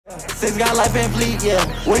Six got life and fleet, yeah.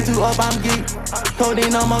 Way too up, I'm geek.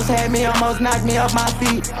 Codeine almost had me, almost knocked me off my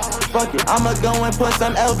feet. Fuck it, I'ma go and put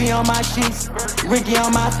some LV on my sheets. Ricky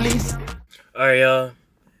on my fleece. Alright, y'all.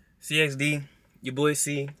 CeeXD, your boy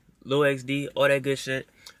C, Lil XD, all that good shit.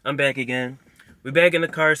 I'm back again. We back in the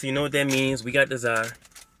car, so you know what that means. We got the Zai.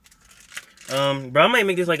 Bro, I might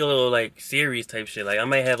make this like a little like series type shit. Like I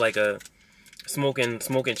might have like a smoking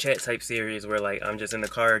chat type series where like I'm just in the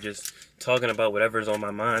car just talking about whatever's on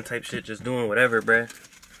my mind type shit, just doing whatever, bruh.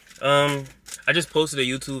 I just posted a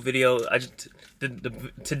YouTube video.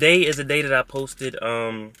 Today is the day that I posted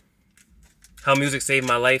how music saved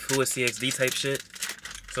my life, who is CeeXD type shit.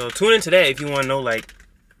 So tune in to that if you want to know, like,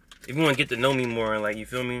 if you want to get to know me more and like, you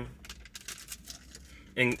feel me,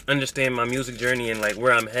 and understand my music journey and like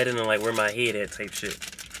where I'm heading and like where my head at type shit.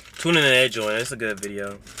 Tune in to that joint. It's a good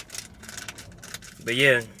video. But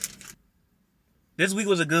yeah, this week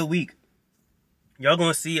was a good week. Y'all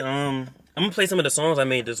gonna see. I'm gonna play some of the songs I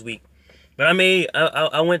made this week. But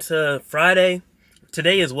I went to Friday.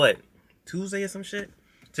 Today is what? Tuesday or some shit?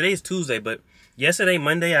 Today is Tuesday, but yesterday,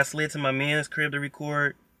 Monday, I slid to my man's crib to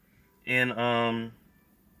record. And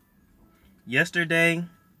yesterday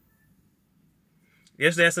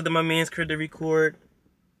I slid to my man's crib to record.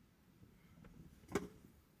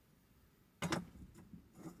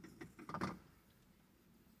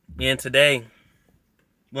 And today,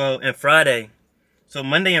 well, and Friday. So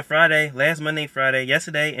Monday and Friday, last Monday, Friday,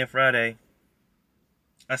 yesterday and Friday,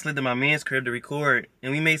 I slid to my man's crib to record,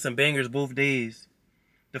 and we made some bangers both days.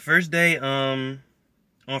 The first day, on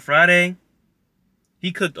Friday,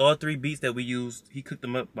 he cooked all 3 beats that we used. He cooked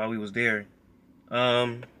them up while we was there.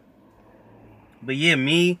 But yeah,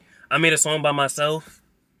 I made a song by myself.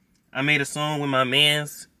 I made a song with my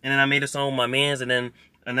mans, and then I made a song with my mans, and then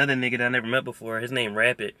another nigga that I never met before. His name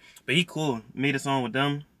Rapid, but he cool. Made a song with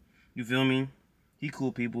them. You feel me? He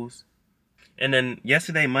cool peoples. And then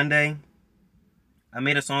yesterday, Monday, I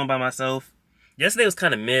made a song by myself. Yesterday was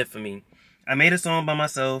kind of mid for me. I made a song by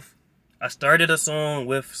myself. I started a song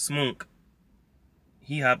with Smook.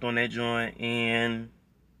 He hopped on that joint, and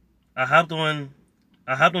I hopped on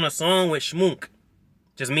a song with Smook,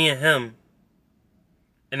 just me and him.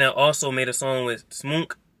 And I also made a song with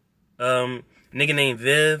Smook, nigga named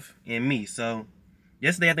Viv, and me. So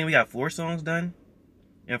yesterday I think we got 4 songs done,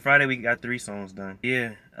 and Friday we got 3 songs done.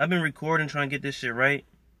 Yeah, I've been recording, trying to get this shit right.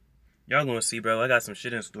 Y'all gonna see, bro. I got some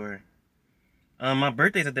shit in store. My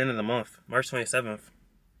birthday's at the end of the month, March 27th.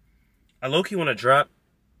 I low-key want to drop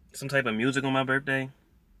some type of music on my birthday.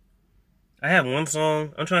 I have 1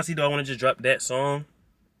 song. I'm trying to see, do I want to just drop that song?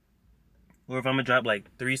 Or if I'm going to drop like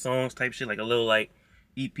 3 songs type shit, like a little like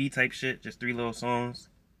EP type shit, just 3 little songs.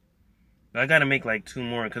 But I got to make like 2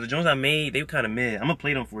 more, because the joints I made, they were kind of mid. I'm going to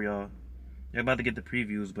play them for y'all. You're about to get the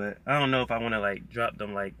previews, but I don't know if I want to like drop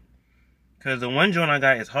them like, because the one joint I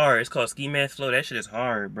got is hard. It's called SKIMASKFLOW. That shit is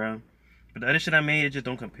hard, bro. But the other shit I made, it just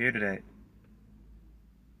don't compare to that.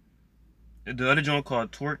 The other joint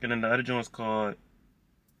called Torque, and then the other joint's called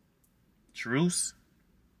Truce.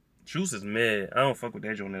 Truce is mid. I don't fuck with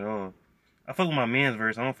that joint at all. I fuck with my man's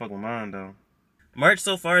verse. I don't fuck with mine, though. March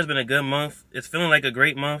so far has been a good month. It's feeling like a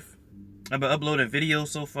great month. I've been uploading videos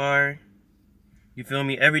so far. You feel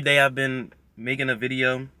me? Every day I've been making a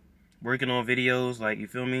video, working on videos, like, you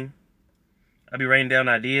feel me? I be writing down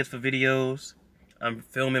ideas for videos. I'm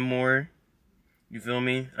filming more. You feel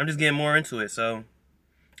me? I'm just getting more into it. So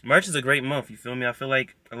March is a great month. You feel me? I feel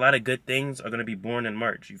like a lot of good things are going to be born in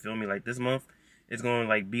March. You feel me? Like this month is going to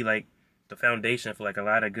like be like the foundation for like a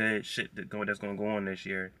lot of good shit that's going to go on this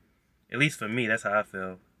year. At least for me, that's how I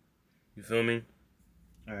feel. You feel me?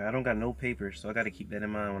 Alright, I don't got no papers, so I got to keep that in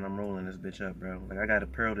mind when I'm rolling this bitch up, bro. Like I got to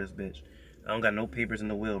pearl this bitch. I don't got no papers in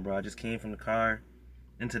the wheel, bro. I just came from the car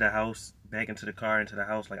into the house, back into the car, into the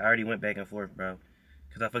house. Like I already went back and forth, bro.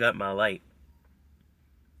 Because I forgot my light.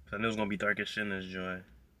 I knew it was gonna be dark as shit in this joint.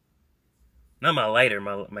 Not my lighter,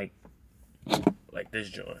 my like this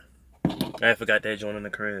joint. I forgot that joint in the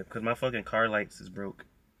crib because my fucking car lights is broke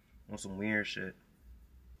on some weird shit.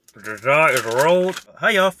 The jaw is rolled. How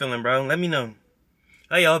y'all feeling, bro? Let me know.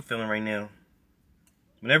 How y'all feeling right now?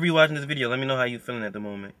 Whenever you watching this video, let me know how you feeling at the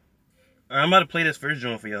moment. Alright, I'm about to play this first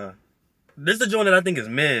joint for y'all. This is the joint that I think is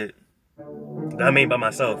mid. That I made by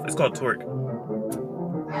myself. It's called Torque.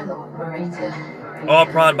 All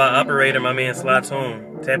prod by Operator, my man Sly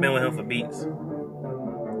Tone. Tap in with him for beats.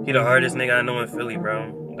 He the hardest nigga I know in Philly,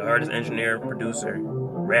 bro. The hardest engineer, producer.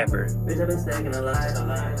 rapper. Bitch, I been stacking a lot.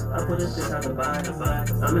 I put this shit out the box.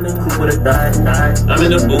 I'm in the coupe with a thigh. I'm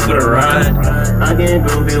in the booth with a ride. I'm getting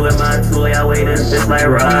groovy with my tool. I wait this bitch like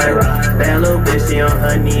ride. Bad little bitch, she on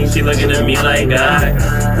her knees. She looking at me like God.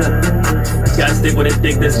 Gotta stick with it,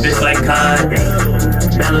 dick this bitch like cod.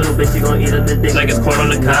 Bad little bitch, you gon' eat up the dick Like it's corn on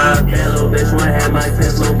the cob. Bad little bitch, wanna have my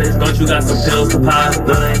kiss. Little bitch, Don't you got some pills to pop?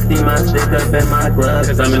 Little XD, my stick up in my glove.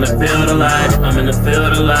 Cause I'm in the field a lot. I'm in the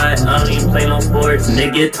field a lot. I don't even play no sports.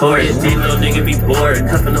 Nigga get torrid. These little nigga be bored.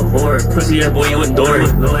 Cuffin' the whore. Pussy, that boy, you adore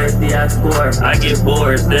it. Low XD, I score. I get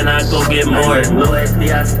bored, then I go get more. Low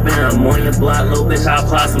XD, I spin. I'm on your block, little bitch, I'll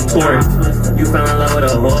apply some torque. You fell in love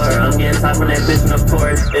with a whore. I'm getting top from that bitch in the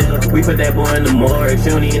porch. We put that boy in the morgue. She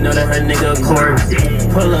don't even know that her nigga a corpse.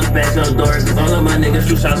 Pull up back on doors. All of my niggas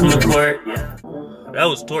shoot shots from the court. That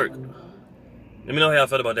was torque. Let me know how I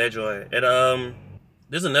felt about that joint. And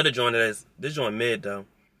there's another joint that is this joint mid though.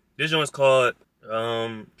 This joint's called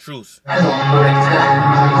Truce.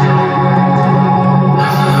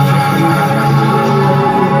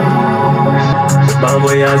 Bomb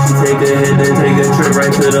way out, she take a hit, then take a trip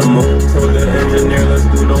right to the moon. Told the engineer, let's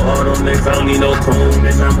do no auto next, I don't need no tune.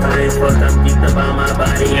 Bitch, I'm high as fuck, I'm geeked up on my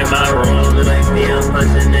body in my room. Look like me, I'm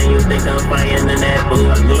punching, and you think I'm fighting in that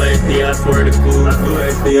booth. Look like me, I swear to cool. Look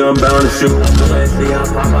like me, I'm bound to shoot. Look like me, I'm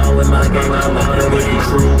pop out with my gang, I'm out of with the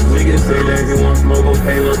truth. Niggas say that he want smoke,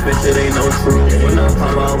 okay, little bitch, it ain't no truth. When I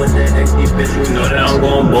pop out with that XD bitch, you know that I'm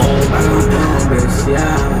gon' boom. I go down, bitch,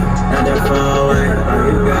 yeah. Not that far away, all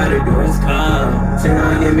you gotta do is come. She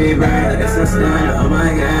gon' get me back, it's a stand, oh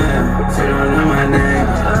my god. She don't know my name,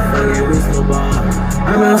 fuck it, we still ball.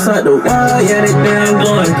 I'm outside the wall, yeah, they think I'm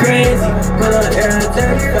going crazy. Pull up air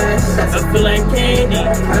 35, I feel like candy.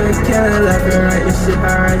 I been killing left and right, this shit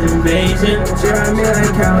hard invasion. She ride me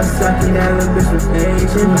like Kawasaki, that little bitch was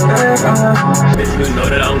Asian. Bitch, you know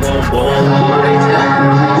that I'm gon' boom.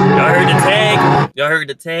 Y'all heard the tag? Y'all heard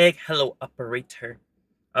the tag? Hello, operator.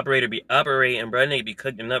 Operator be operating, bro. That nigga be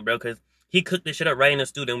cooking up, bro, because he cooked this shit up right in the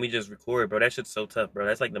studio and we just record, bro. That shit's so tough, bro.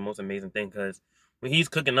 That's like the most amazing thing, because when he's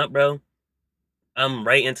cooking up, bro, I'm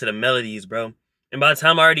right into the melodies, bro. And by the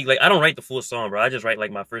time I already, like, I don't write the full song, bro. I just write,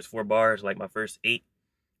 like, my first 4 bars, like, my first 8,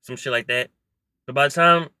 some shit like that. But by the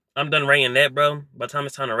time I'm done writing that, bro, by the time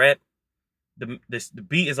it's time to rap, the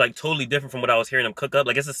beat is, like, totally different from what I was hearing him cook up.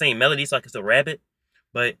 Like, it's the same melody, so I can still rap it,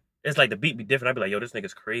 but it's like the beat be different. I'd be like, yo, this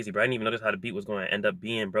nigga's crazy, bro. I didn't even notice how the beat was going to end up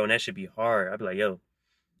being, bro, and that should be hard. I'd be like, yo,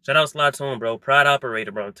 shout out Slide Tone, bro. Pride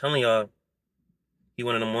Operator, bro. I'm telling y'all, he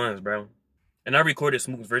one of them ones, bro. And I recorded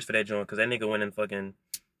Smooth's verse for that joint, because that nigga went in fucking...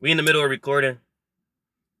 We in the middle of recording,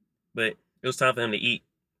 but it was time for him to eat.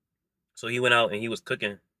 So he went out and he was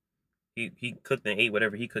cooking. He cooked and ate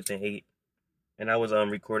whatever he cooked and ate. And I was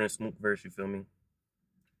recording Smooth verse, you feel me?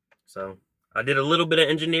 So I did a little bit of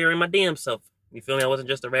engineering my damn self. You feel me? I wasn't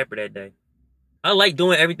just a rapper that day. I like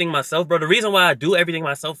doing everything myself, bro. The reason why I do everything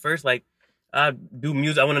myself first, like, I do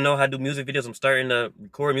music. I want to know how to do music videos. I'm starting to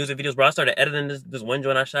record music videos, bro. I started editing this one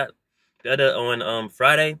joint I shot the other on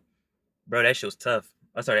Friday. Bro, that shit was tough.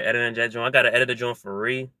 I started editing that joint. I got to edit the joint for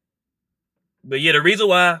free. But yeah, the reason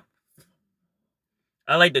why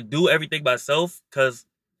I like to do everything myself, because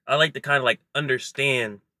I like to kind of like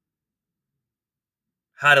understand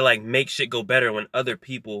how to like make shit go better when other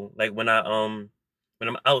people, like when I'm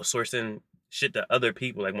outsourcing shit to other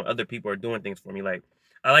people, like when other people are doing things for me. Like,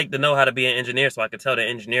 I like to know how to be an engineer, so I can tell the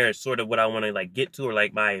engineer is sort of what I want to like get to, or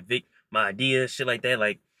like my ideas, shit like that.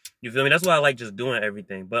 Like, you feel me? That's why I like just doing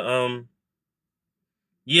everything. But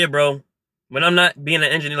yeah, bro. When I'm not being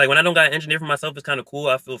an engineer, like when I don't got an engineer for myself, it's kind of cool.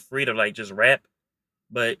 I feel free to like just rap.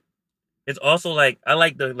 But it's also like, I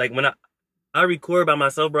like the, like when I record by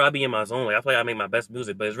myself, bro, I be in my zone. Like, I feel like I make my best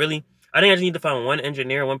music. But it's really, I think I just need to find one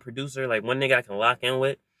engineer, one producer, like one nigga I can lock in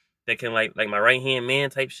with that can like my right-hand man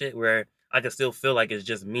type shit, where I can still feel like it's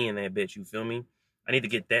just me and that bitch, you feel me? I need to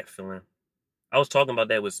get that feeling. I was talking about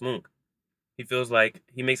that with Smook. He feels like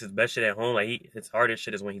he makes his best shit at home. Like, his hardest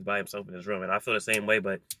shit is when he's by himself in his room. And I feel the same way,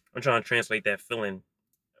 but I'm trying to translate that feeling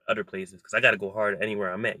other places, because I got to go hard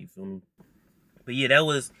anywhere I'm at, you feel me? But yeah, that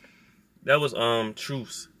was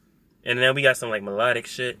Truce. And then we got some like melodic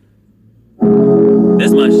shit.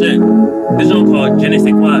 This my shit. This song called Ne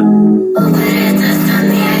Sais Quoi.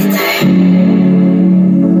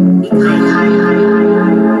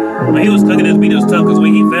 When he was cooking this beat, it was tough, because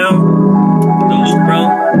when he found the loop, bro,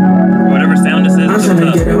 or whatever sound this is, I'm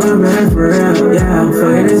tryna get in my bag for real, yeah. I'm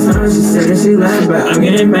fucking this song, she said that she like, but I'm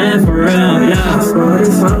getting mad for real, yeah. I'm spoiling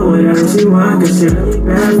this song, whatever she want, cause she really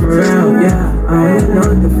bad for real, yeah. don't know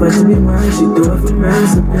what the fuck she be wearing. She do it for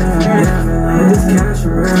massive, yeah. This cash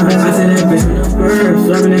around. I said that bitch with no spurs.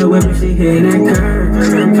 Swerving that whip and she hitting that curve.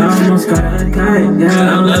 I almost caught her a kite,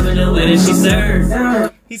 yeah. I'm loving the way that she serves.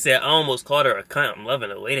 He said, I almost called her a cunt. I'm loving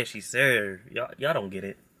the way that she served. Y'all don't get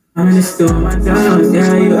it. I'm just doing my dog,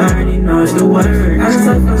 yeah, you already know it's the word. I just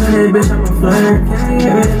like fucking that bitch, I'm a flirt.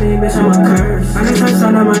 Get rid of me, bitch, I'm a curse. I need to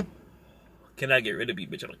turn on my... Can I get rid of me,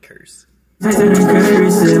 bitch, I'm a curse. I said I'm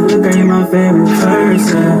cursing, look girl, you my favorite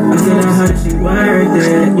person. I said I heard she worth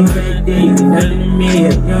it. You fake deep, nothing to me,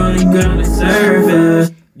 you only good on the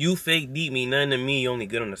surface. You fake deep mean nothing to me, you only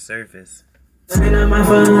good on the surface. Looking at my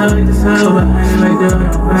phone, love with this hoe, but I ain't like doing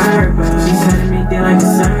on purpose. She telling me deal like a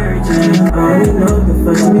surgeon. I don't even know what the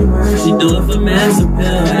fuck she be wearing. She do it for mass appeal,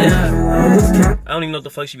 yeah. I don't even know what the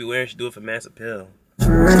fuck she be wearing. She do it for mass appeal. For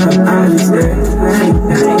real, I just stay, I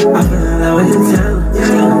feel like what to tell her. I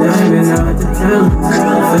don't even know what to tell her.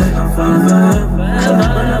 I feel like I'm falling for her.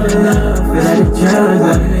 I'm in love, feel like a drug.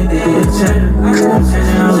 Loving it, they get cheddar. I'm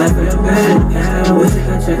changing our life for the better. Yeah, we take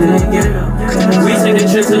a trip to the ghetto. We take a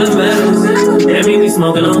trip to the meadows. That mean we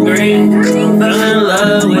smoking on green. Fell in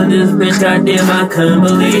love with this bitch, goddamn, I couldn't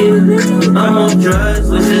believe. I'm on drugs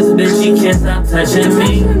with this bitch, she can't stop touching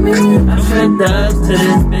me. I shed thugs to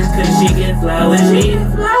this bitch cause she get fly with me.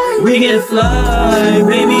 We get fly,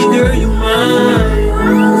 baby girl, you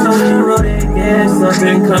mine. So the road that gas up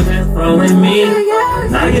and come and throw with me.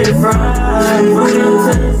 I get fried, moving to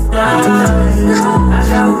the sky. I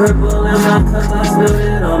got purple in my cup, I spilled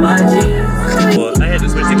it on my jeans. Well, I had to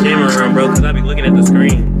switch the camera around, bro, because I be looking at the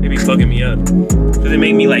screen. They be fucking me up. Because it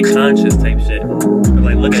make me, like, conscious type shit. Or,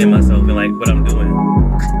 like, looking at myself and, like, what I'm doing.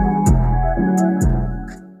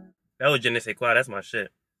 That was Ne Sais Quoi. That's my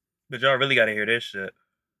shit. But y'all really gotta hear this shit.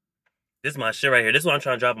 This is my shit right here. This is what I'm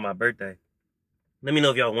trying to drop on my birthday. Let me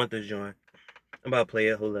know if y'all want this joint. I'm about to play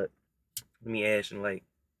it. Hold up. Let me ash and, like,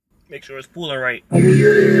 make sure it's pulling right.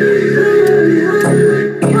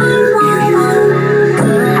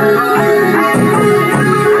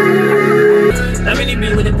 How many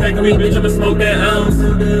been with the pack on me, bitch? I'ma smoke that ounce.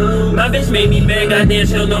 My bitch made me mad, goddamn,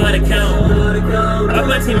 she don't know how to count. I put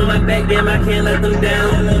my team on my back, damn, I can't let them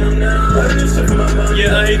down.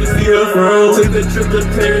 Yeah, I hate to see her frown. Took a trip to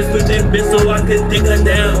Paris with that bitch so I could dig her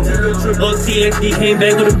down. Oh, CeeXD came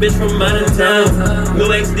back with a bitch from out of town. No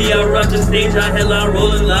XD, I rock the stage, I headline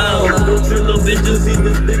rolling loud. Little bitches,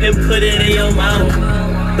 and put it in your mouth.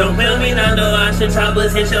 Don't feel me now, though, I should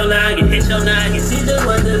troubles hit your noggin, hit your noggin. She just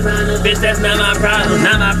want designer, bitch, that's not my problem,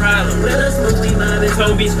 not my problem. Real smoothly mobbing,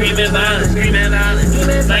 don't be screaming violence, screaming violence.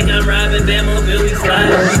 Like I'm robbing, damn mobile, we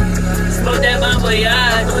sliding. Smoke that bomb voyage,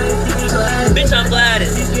 bitch, I'm gliding.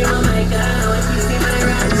 See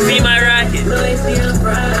my rocket,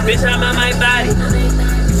 bitch, I'm on my body.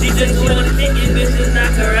 She just wanna think it, bitch, it's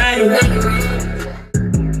not karate.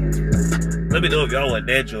 Let me know if y'all want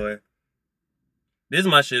that joy. This is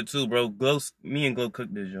my shit too, bro. Me and Glow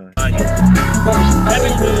cooked this joint. I've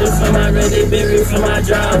been doing for my ready, been for my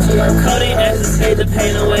job. Cody asses hate the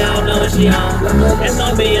pain away, I don't know what she on. It's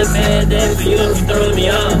gonna be a bad day for you if you throw me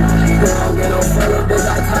off. Don't get no further, bitch,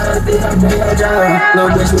 I call it, think I'm doing your job. No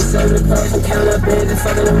bitch, we save the puff and count up bands and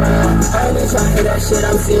fucking around. I only try to hit that shit,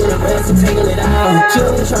 I'm seeing the bands and taking it out. She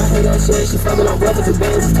only try to hit that shit, she fucking on breakfast and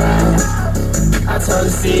bands is time. I told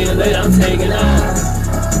her, see you later, I'm taking out.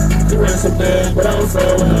 You want some bad, but I'm so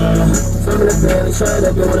with her. From the belly, trying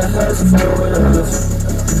to be with a house, I'm with her.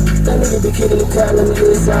 That nigga be kicking the cat, let me get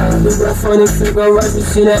inside. The breath on his figure, rush me,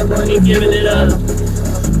 see that money, giving it up.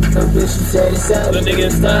 That bitch, she said it's out. Little nigga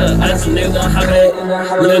style. I some niggas gon' have that.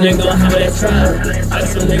 Little nigga gon' have that try. I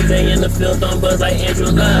some niggas ain't in the field, don't buzz like Andrew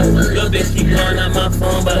Love. Little bitch keep blowing out my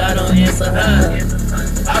phone, but I don't answer her.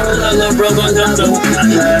 I roll up, little bro, gon' jump to.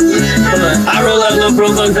 I roll up, little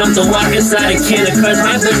bro, gon' jump to walk inside a can of crush.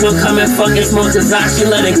 My bitch will come and fucking smoke his eye. She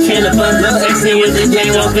let a can of buzz. Little XD is the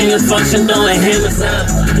game, walk in his function, throwing hammers up.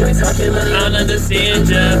 I don't understand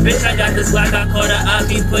ya. Bitch, I got this block, I caught her off,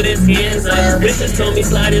 he put his hands up. Bitches told me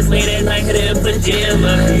slide this late at night, hit it in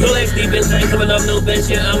pajama. Lil XD, bitch, ain't coming up no bitch,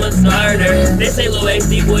 yeah, I'm a starter. They say, Lil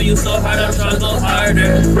XD, boy, you so hard, I'm trying to go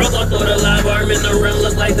harder. Bro, gon' throw the live arm in the rim,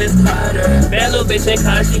 look like this Carter. Bad little bitch in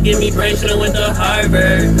college, she give me brain, should've went to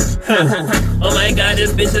Harvard. Oh my god,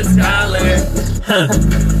 this bitch a scholar.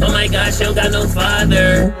 Oh my god, she don't got no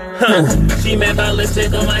father. She mad about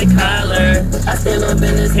lipstick on my collar. I stand on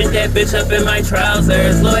business, hit that bitch up in my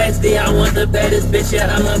trousers. Lil XD, I want the baddest bitch,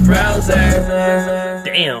 yeah, I'm a browser.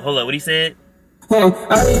 Damn, hold up, what he said?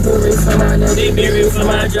 I need to reach for my name, they be real for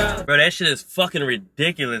my job. Bro, that shit is fucking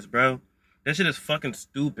ridiculous, bro. That shit is fucking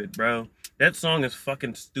stupid, bro. That song is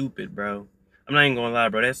fucking stupid, bro. I'm not even gonna lie,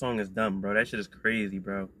 bro. That song is dumb, bro. That shit is crazy,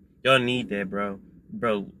 bro. Y'all need that, bro.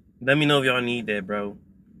 Bro, let me know if y'all need that, bro.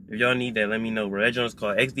 If y'all need that, let me know, bro. That joint's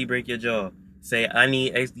called XD Break Your Jaw. Say, I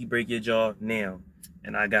need XD Break Your Jaw now.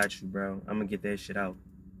 And I got you, bro. I'm gonna get that shit out.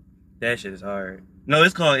 That shit is hard. No,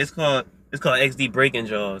 it's called XD Breaking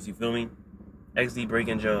Jaws. You feel me? XD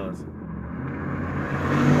Breaking Jaws.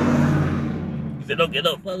 You said, don't get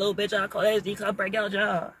up for a little bitch. I call XD, come break your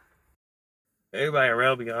jaw. Everybody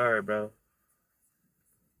around me hard, bro.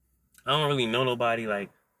 I don't really know nobody, like,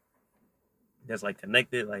 that's, like,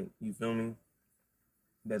 connected, like, you feel me?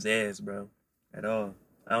 That's ass, bro. At all.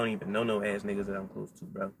 I don't even know no ass niggas that I'm close to,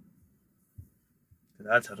 bro. Cause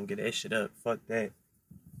I tell them get that shit up. Fuck that.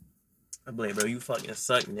 I be like, bro, you fucking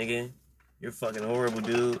suck, nigga. You're fucking horrible,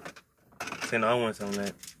 dude. Say no, I want to tell them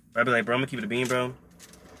that. But I be like, bro, I'm gonna keep it a bean, bro.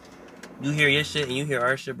 You hear your shit and you hear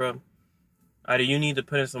our shit, bro. Either you need to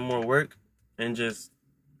put in some more work and just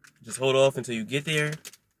hold off until you get there,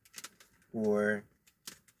 or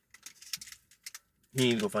you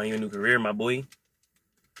need to go find you a new career, my boy.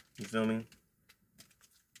 You feel me?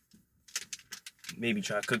 Maybe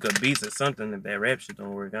try to cook up beats or something if that rap shit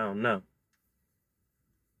don't work. I don't know.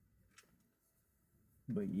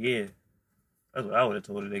 But yeah, that's what I would have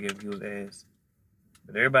told a nigga if he was ass.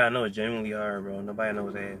 But everybody I know is genuinely hard, bro. Nobody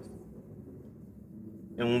knows ass.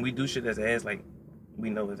 And when we do shit that's ass, like, we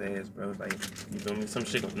know it's ass, bro. It's like, you feel me? Some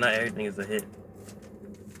shit, not everything is a hit.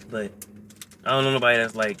 But I don't know nobody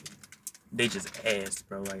that's like, they just ass,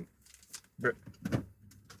 bro. Like, bro.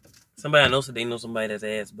 Somebody I know said they know somebody that's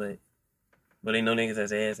ass, but they know niggas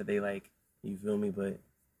that's ass that they like, you feel me? But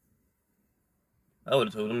I would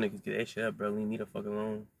have told them niggas, get that shit up, bro. Leave me the fuck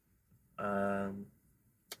alone.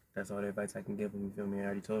 That's all the advice I can give them, you feel me? I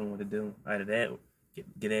already told them what to do. Either that,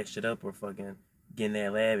 get that shit up, or fucking get in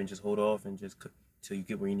that lab and just hold off and just cook till you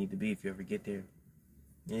get where you need to be if you ever get there.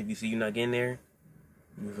 And if you see you not getting there,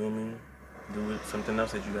 you feel me? Do something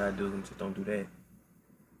else that you gotta do, and just don't do that.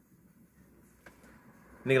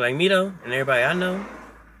 Nigga like me though, and everybody I know,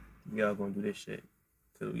 we all gonna do this shit.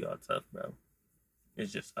 Cause we all tough, bro.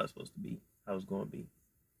 It's just how it's supposed to be. How it's gonna be.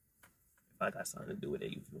 If I got something to do with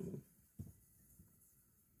it, you feel me?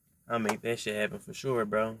 I'll make that shit happen for sure,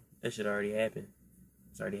 bro. That shit already happened.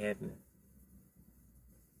 It's already happening.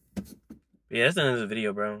 But yeah, that's the end of the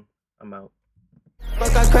video, bro. I'm out.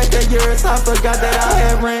 Fuck, I cracked that years, I forgot that I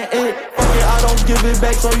had rent it. Fuck it, I don't give it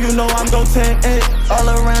back, so you know I'm gon' 10 it. All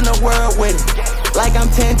around the world with it, like I'm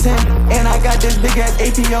 10-10. And I got this big ass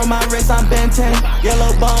AP on my wrist, I'm Ben 10.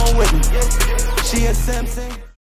 Yellow bone with me, she a Simpson.